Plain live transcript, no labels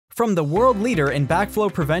From the world leader in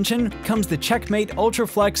backflow prevention comes the CheckMate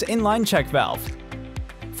UltraFlex inline check valve.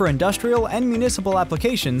 For industrial and municipal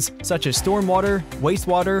applications such as stormwater,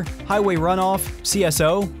 wastewater, highway runoff,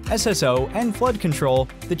 CSO, SSO, and flood control,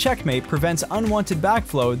 the CheckMate prevents unwanted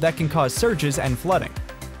backflow that can cause surges and flooding.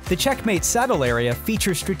 The CheckMate saddle area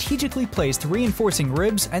features strategically placed reinforcing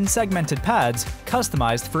ribs and segmented pads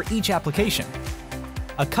customized for each application.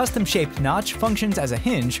 A custom-shaped notch functions as a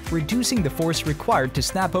hinge, reducing the force required to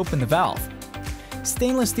snap open the valve.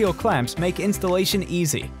 Stainless steel clamps make installation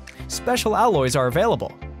easy. Special alloys are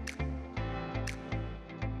available.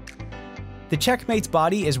 The CheckMate's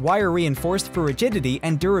body is wire reinforced for rigidity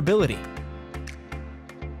and durability.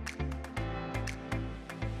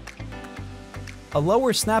 A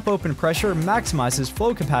lower snap open pressure maximizes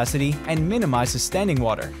flow capacity and minimizes standing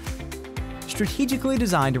water. Strategically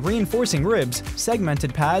designed reinforcing ribs,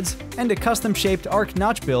 segmented pads, and a custom-shaped arc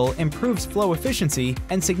notch bill improves flow efficiency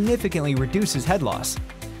and significantly reduces head loss.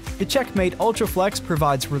 The CheckMate UltraFlex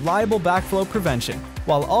provides reliable backflow prevention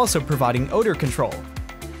while also providing odor control.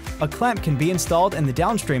 A clamp can be installed in the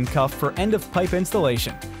downstream cuff for end-of-pipe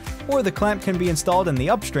installation, or the clamp can be installed in the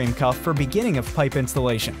upstream cuff for beginning of pipe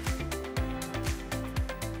installation.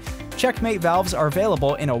 CheckMate valves are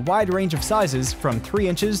available in a wide range of sizes from 3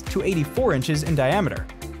 inches to 84 inches in diameter.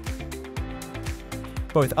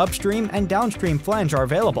 Both upstream and downstream flange are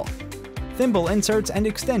available. Thimble inserts and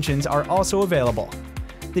extensions are also available.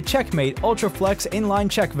 The CheckMate UltraFlex inline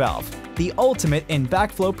check valve, the ultimate in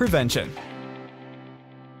backflow prevention.